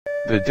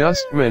The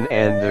Dustman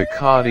and the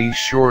Cadi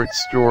short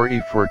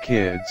story for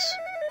kids.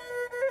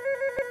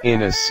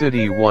 In a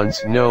city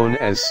once known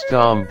as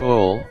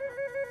Istanbul,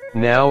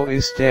 now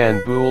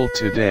Istanbul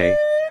today,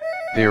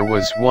 there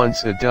was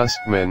once a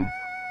dustman,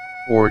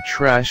 or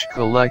trash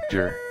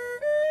collector.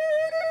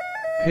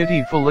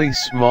 Pitifully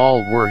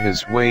small were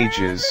his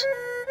wages,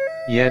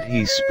 yet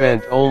he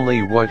spent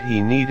only what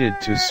he needed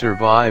to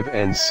survive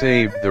and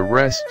saved the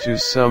rest to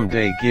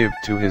someday give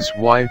to his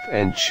wife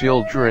and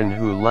children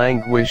who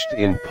languished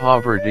in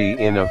poverty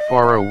in a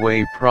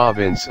faraway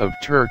province of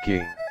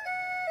Turkey.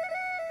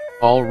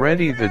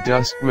 Already the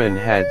dustman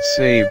had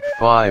saved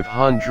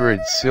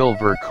 500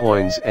 silver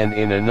coins and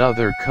in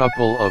another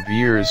couple of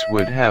years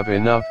would have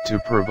enough to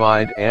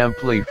provide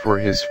amply for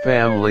his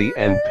family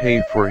and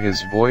pay for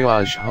his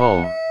voyage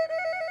home.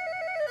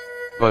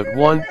 But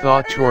one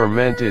thought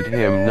tormented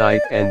him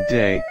night and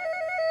day,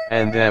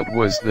 and that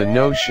was the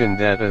notion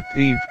that a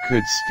thief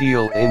could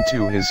steal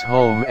into his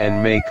home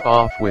and make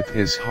off with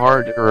his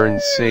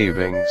hard-earned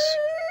savings.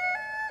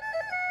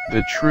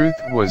 The truth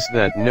was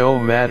that no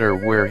matter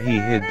where he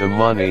hid the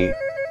money,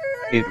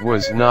 it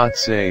was not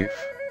safe.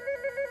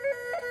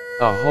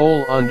 A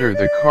hole under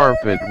the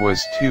carpet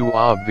was too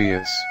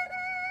obvious,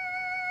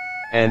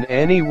 and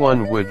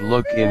anyone would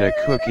look in a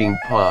cooking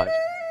pot.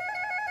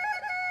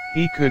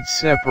 He could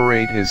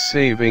separate his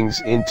savings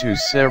into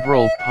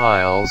several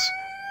piles,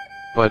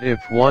 but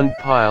if one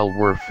pile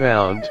were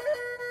found,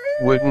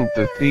 wouldn't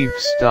the thief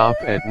stop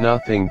at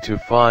nothing to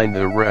find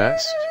the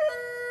rest?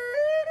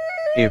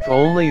 If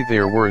only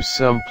there were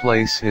some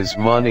place his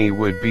money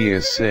would be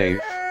as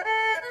safe.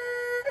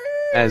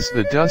 As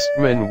the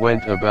dustman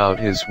went about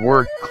his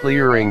work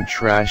clearing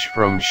trash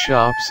from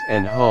shops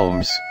and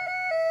homes,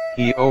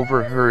 he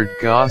overheard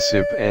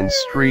gossip and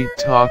street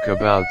talk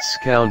about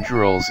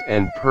scoundrels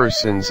and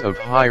persons of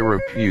high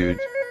repute.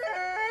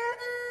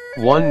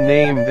 One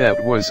name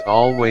that was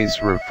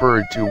always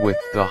referred to with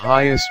the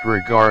highest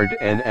regard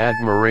and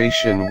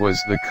admiration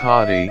was the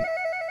Cadi,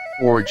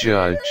 or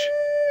judge.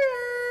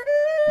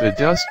 The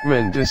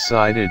dustman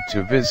decided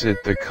to visit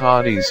the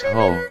Cadi's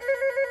home.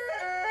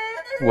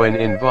 When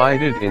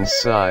invited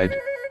inside,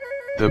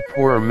 the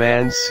poor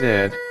man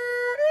said,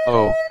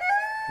 "Oh,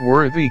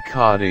 worthy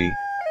Cadi,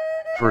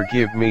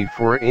 forgive me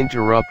for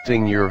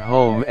interrupting your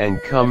home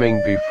and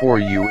coming before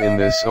you in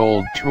this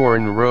old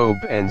torn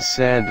robe and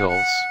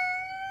sandals.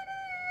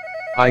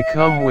 I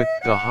come with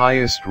the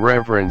highest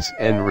reverence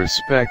and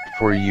respect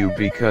for you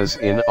because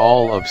in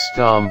all of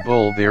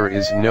Istanbul there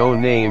is no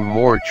name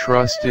more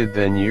trusted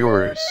than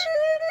yours.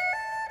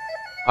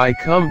 I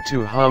come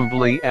to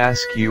humbly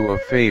ask you a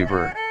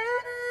favor."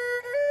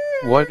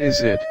 "What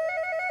is it?"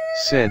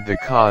 said the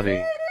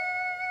Cadi.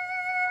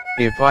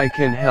 "If I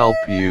can help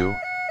you,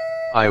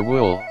 I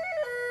will."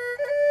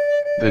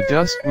 The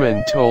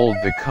dustman told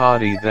the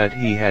Cadi that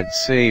he had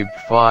saved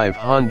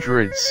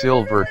 500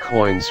 silver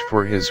coins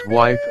for his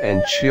wife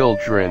and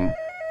children,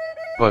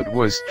 but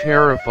was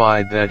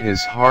terrified that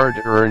his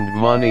hard-earned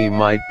money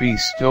might be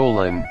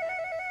stolen,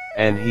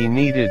 and he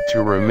needed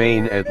to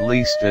remain at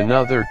least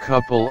another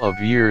couple of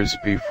years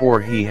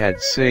before he had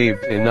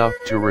saved enough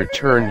to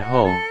return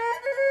home.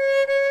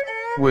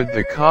 Would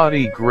the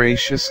Cadi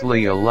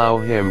graciously allow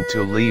him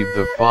to leave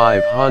the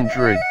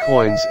 500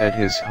 coins at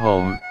his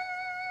home,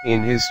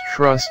 in his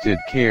trusted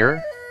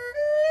care?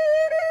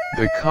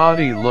 The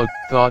Cadi looked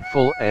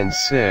thoughtful and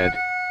said,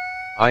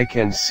 "I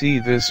can see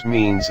this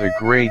means a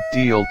great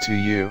deal to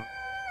you.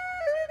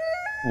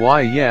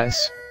 Why,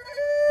 yes,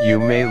 you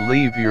may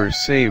leave your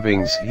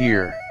savings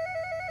here.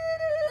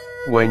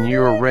 When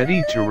you're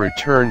ready to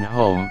return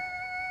home,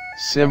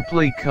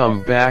 simply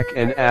come back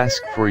and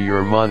ask for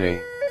your money.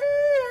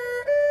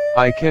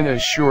 I can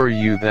assure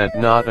you that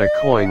not a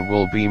coin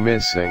will be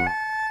missing."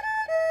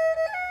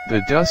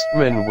 The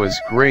dustman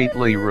was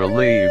greatly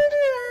relieved.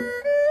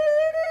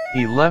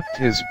 He left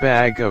his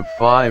bag of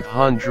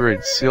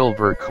 500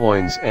 silver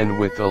coins and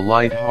with a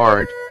light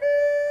heart,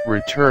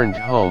 returned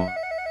home.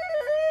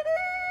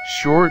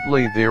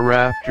 Shortly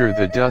thereafter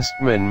the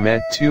dustman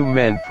met two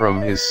men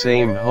from his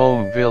same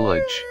home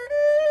village.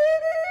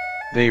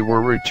 They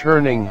were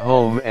returning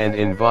home and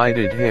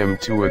invited him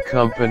to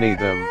accompany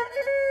them.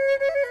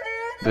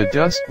 The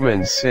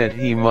dustman said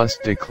he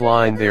must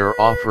decline their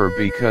offer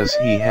because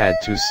he had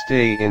to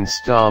stay in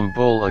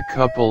Istanbul a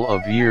couple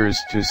of years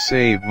to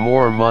save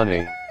more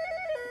money.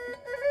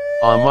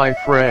 "Ah, my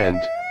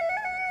friend,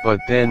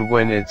 but then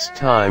when it's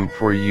time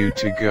for you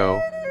to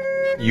go,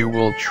 you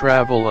will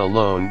travel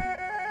alone,"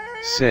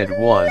 said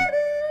one.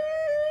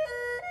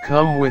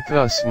 "Come with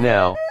us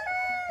now,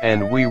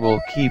 and we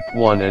will keep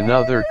one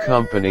another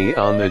company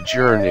on the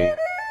journey."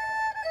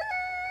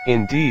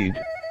 Indeed,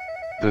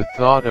 the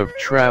thought of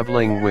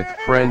traveling with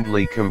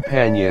friendly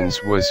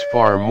companions was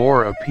far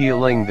more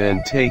appealing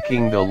than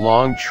taking the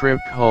long trip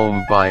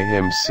home by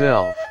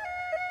himself.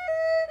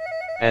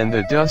 And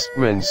the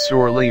dustman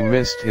sorely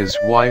missed his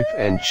wife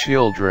and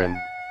children.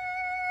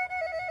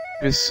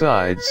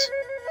 Besides,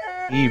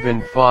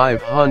 even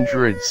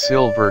 500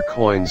 silver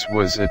coins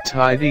was a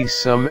tidy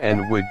sum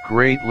and would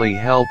greatly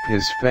help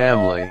his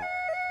family.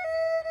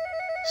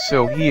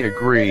 So he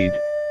agreed,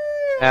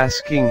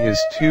 asking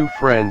his two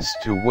friends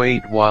to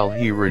wait while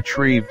he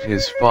retrieved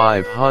his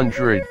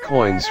 500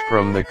 coins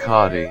from the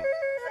Cadi.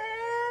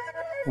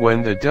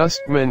 When the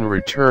dustman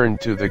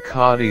returned to the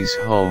Cadi's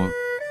home,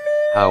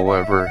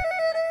 however,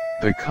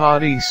 the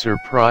Cadi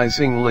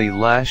surprisingly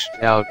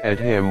lashed out at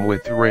him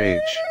with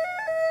rage.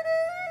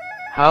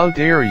 "How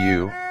dare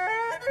you?"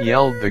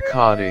 yelled the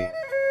Cadi.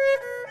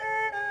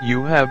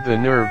 "You have the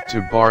nerve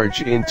to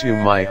barge into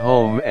my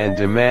home and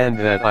demand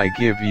that I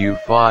give you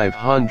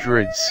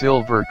 500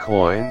 silver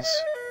coins?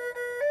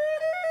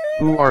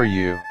 Who are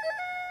you?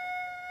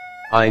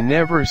 I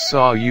never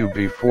saw you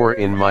before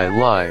in my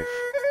life.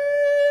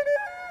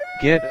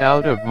 Get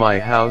out of my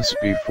house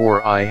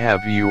before I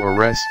have you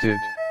arrested."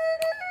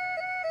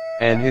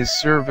 And his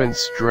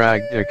servants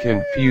dragged a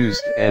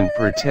confused and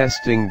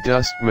protesting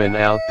dustman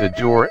out the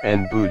door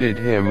and booted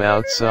him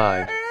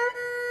outside.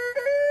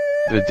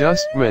 The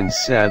dustman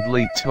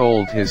sadly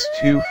told his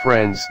two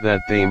friends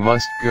that they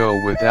must go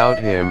without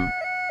him,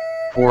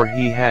 for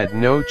he had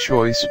no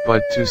choice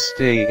but to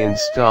stay in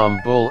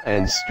Istanbul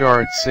and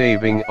start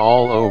saving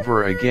all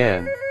over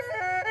again.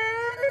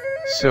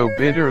 So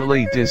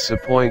bitterly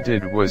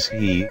disappointed was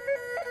he,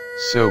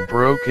 so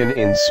broken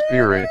in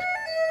spirit,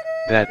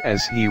 that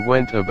as he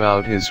went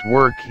about his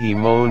work he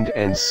moaned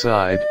and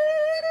sighed,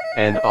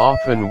 and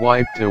often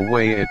wiped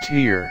away a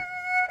tear.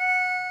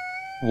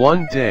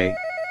 One day,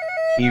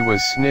 he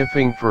was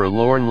sniffing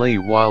forlornly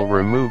while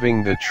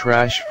removing the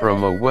trash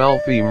from a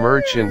wealthy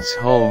merchant's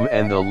home,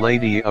 and the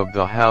lady of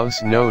the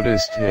house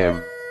noticed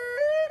him.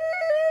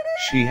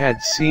 She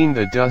had seen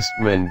the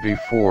dustman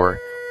before,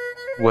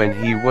 when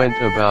he went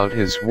about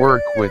his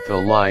work with a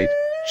light,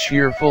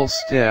 cheerful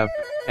step,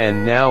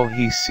 and now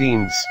he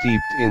seemed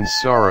steeped in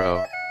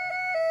sorrow.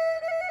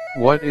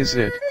 "What is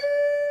it?"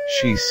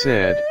 she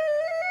said,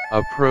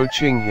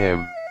 approaching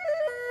him.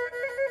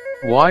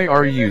 "Why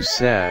are you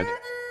sad?"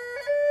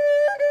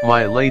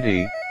 "My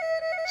lady,"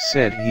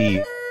 said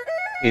he,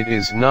 "it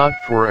is not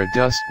for a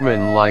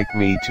dustman like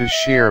me to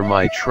share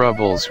my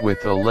troubles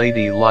with a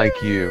lady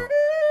like you.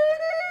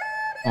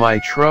 My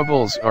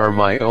troubles are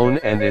my own,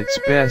 and it's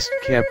best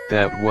kept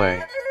that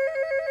way.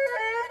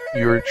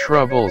 Your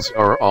troubles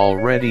are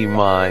already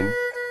mine,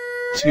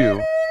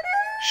 too,"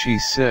 she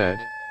said.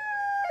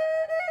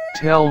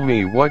 "Tell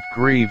me what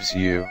grieves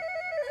you."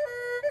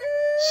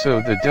 So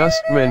the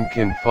dustman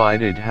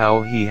confided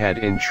how he had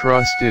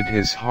entrusted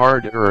his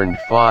hard-earned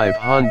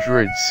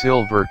 500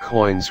 silver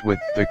coins with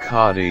the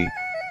Cadi,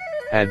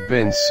 had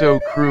been so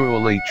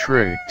cruelly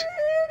tricked,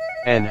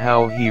 and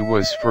how he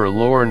was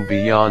forlorn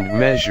beyond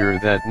measure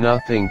that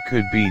nothing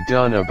could be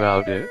done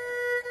about it.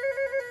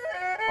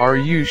 "Are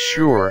you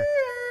sure?"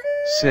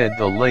 said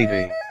the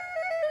lady.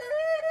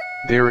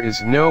 "There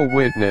is no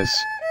witness,"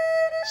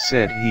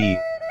 said he.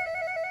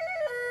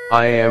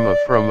 "I am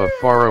from a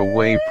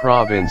faraway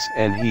province,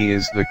 and he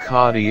is the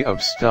Cadi of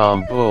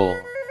Istanbul.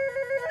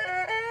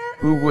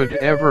 Who would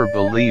ever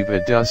believe a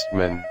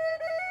dustman?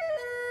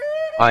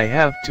 I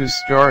have to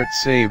start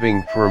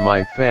saving for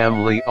my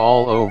family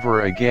all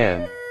over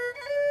again."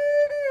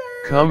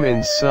 "Come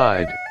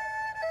inside,"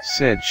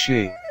 said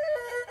she.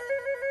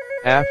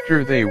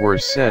 After they were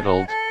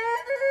settled,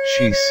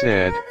 she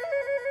said,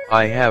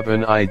 "I have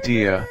an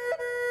idea,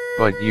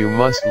 but you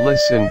must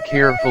listen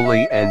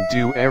carefully and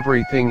do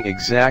everything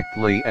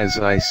exactly as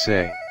I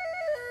say."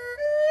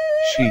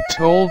 She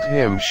told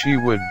him she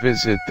would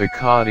visit the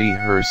Cadi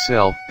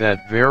herself that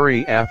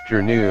very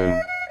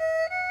afternoon.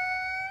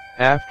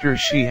 After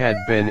she had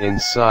been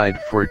inside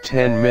for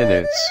 10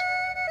 minutes,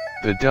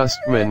 the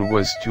dustman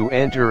was to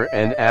enter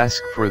and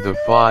ask for the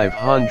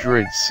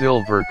 500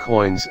 silver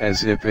coins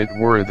as if it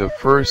were the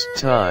first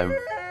time.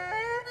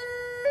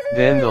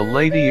 Then the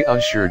lady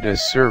ushered a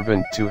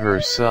servant to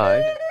her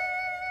side.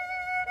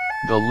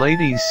 The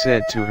lady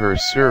said to her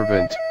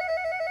servant,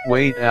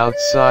 "Wait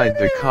outside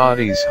the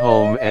Cadi's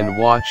home and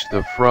watch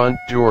the front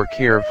door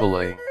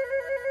carefully.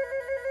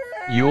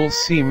 You'll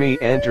see me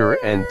enter,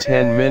 and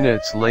 10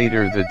 minutes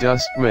later the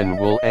dustman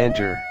will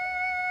enter.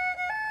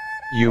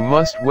 You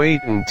must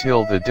wait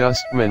until the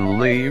dustman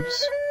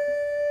leaves.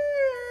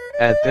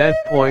 At that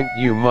point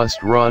you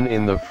must run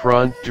in the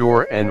front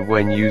door, and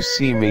when you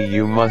see me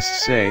you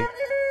must say,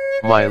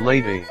 'My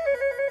lady,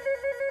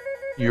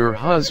 your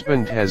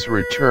husband has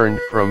returned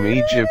from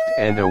Egypt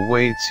and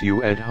awaits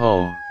you at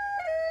home.'"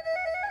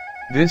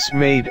 This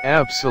made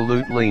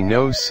absolutely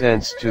no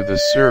sense to the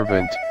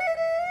servant,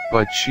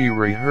 but she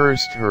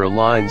rehearsed her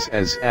lines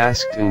as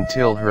asked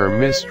until her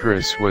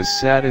mistress was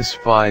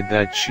satisfied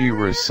that she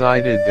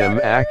recited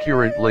them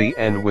accurately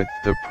and with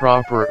the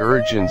proper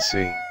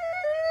urgency.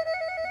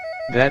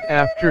 That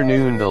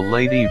afternoon the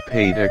lady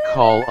paid a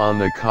call on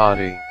the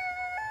Cadi.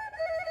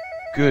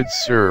 "Good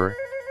sir,"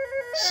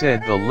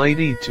 said the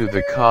lady to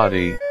the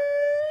Cadi,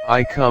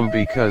 "I come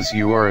because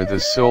you are the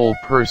sole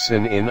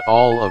person in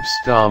all of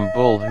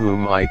Istanbul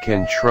whom I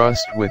can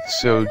trust with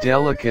so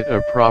delicate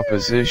a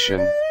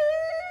proposition.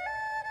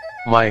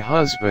 My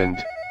husband,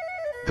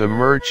 the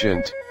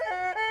merchant,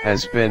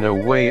 has been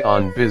away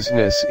on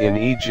business in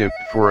Egypt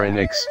for an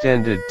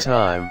extended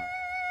time.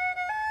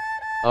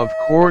 Of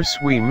course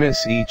we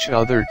miss each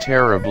other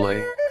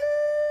terribly.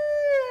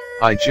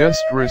 I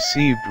just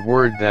received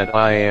word that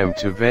I am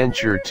to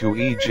venture to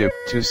Egypt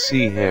to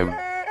see him.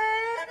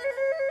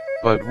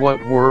 But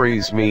what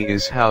worries me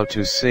is how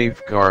to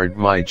safeguard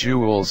my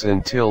jewels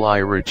until I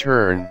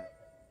return."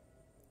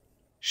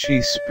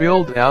 She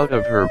spilled out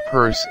of her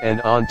purse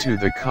and onto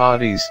the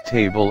Cadi's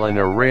table an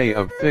array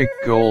of thick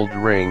gold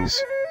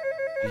rings,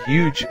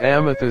 huge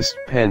amethyst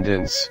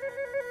pendants,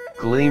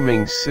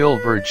 gleaming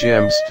silver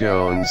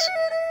gemstones,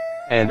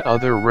 and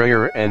other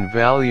rare and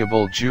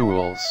valuable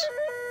jewels.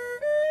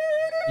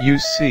 "You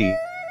see,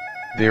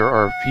 there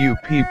are few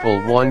people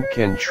one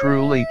can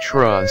truly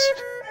trust,"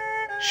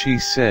 she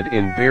said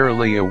in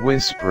barely a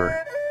whisper.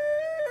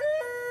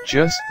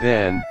 Just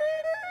then,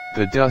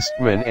 the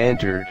dustman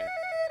entered.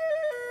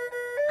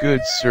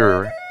 "Good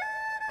sir,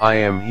 I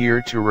am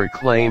here to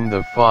reclaim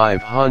the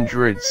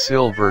 500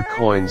 silver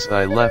coins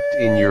I left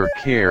in your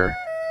care,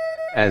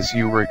 as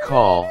you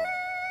recall."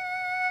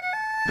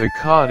 The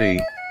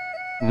Cadi,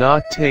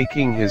 not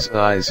taking his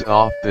eyes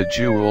off the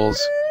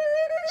jewels,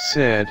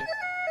 said,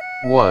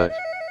 "What?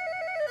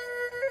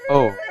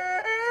 Oh,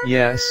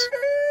 yes,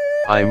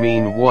 I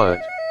mean what?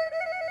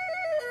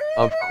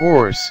 Of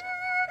course,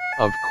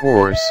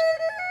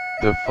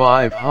 the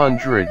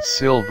 500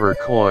 silver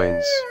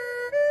coins.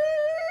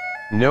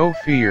 No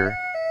fear,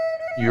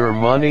 your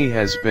money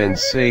has been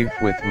safe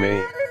with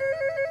me."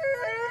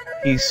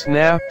 He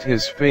snapped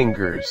his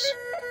fingers.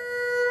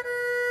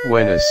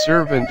 When a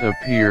servant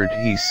appeared,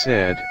 he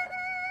said,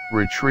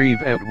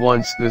 "Retrieve at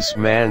once this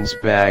man's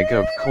bag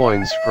of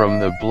coins from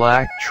the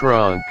black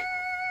trunk,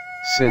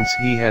 since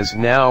he has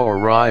now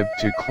arrived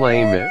to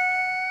claim it."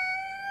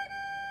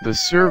 The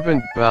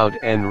servant bowed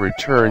and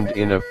returned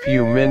in a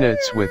few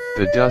minutes with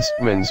the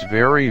dustman's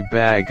very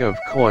bag of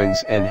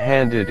coins and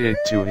handed it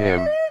to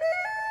him.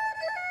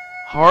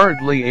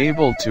 Hardly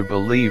able to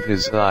believe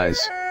his eyes,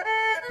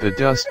 the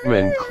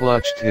dustman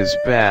clutched his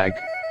bag,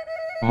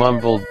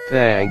 mumbled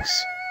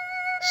thanks,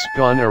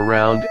 spun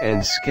around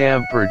and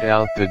scampered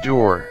out the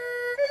door.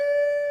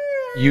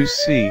 "You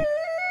see,"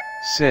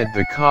 said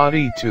the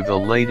Cadi to the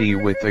lady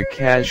with a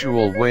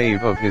casual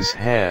wave of his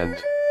hand,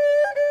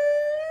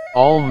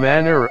 "all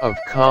manner of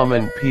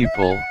common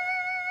people,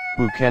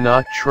 who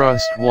cannot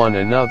trust one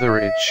another,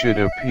 it should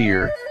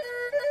appear,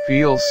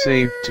 feel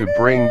safe to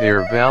bring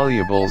their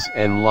valuables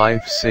and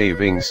life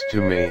savings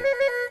to me."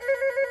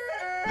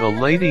 The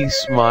lady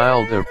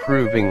smiled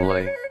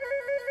approvingly.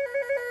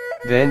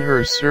 Then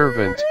her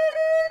servant,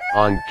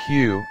 on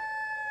cue,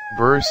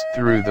 burst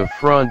through the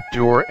front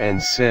door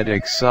and said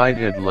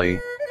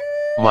excitedly,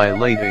 "My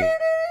lady,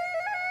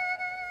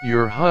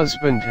 your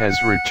husband has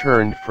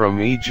returned from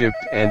Egypt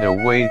and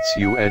awaits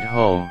you at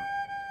home."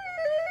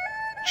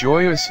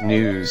 "Joyous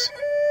news,"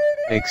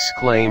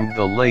 exclaimed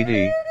the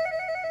lady,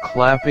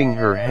 clapping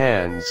her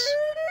hands.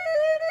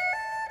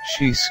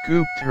 She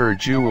scooped her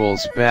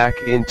jewels back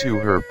into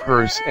her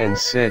purse and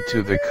said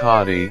to the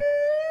Cadi,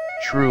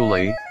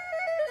 "Truly,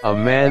 a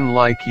man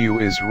like you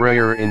is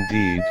rare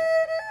indeed."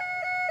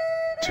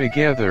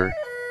 Together,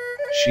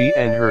 she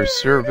and her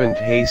servant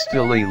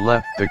hastily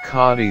left the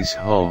Cadi's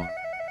home.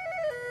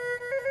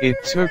 It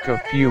took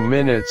a few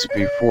minutes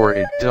before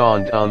it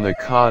dawned on the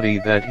Cadi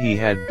that he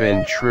had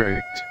been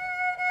tricked.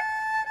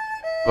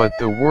 But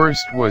the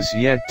worst was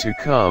yet to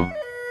come.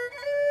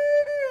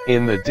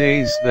 In the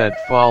days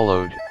that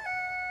followed,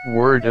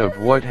 word of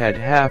what had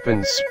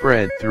happened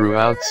spread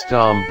throughout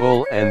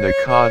Istanbul, and the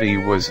Cadi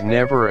was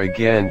never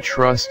again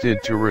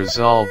trusted to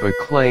resolve a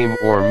claim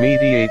or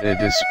mediate a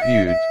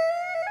dispute.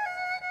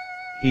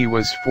 He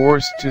was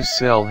forced to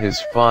sell his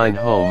fine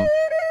home,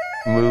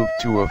 move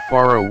to a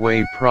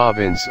faraway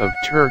province of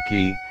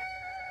Turkey,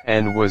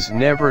 and was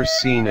never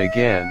seen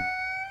again.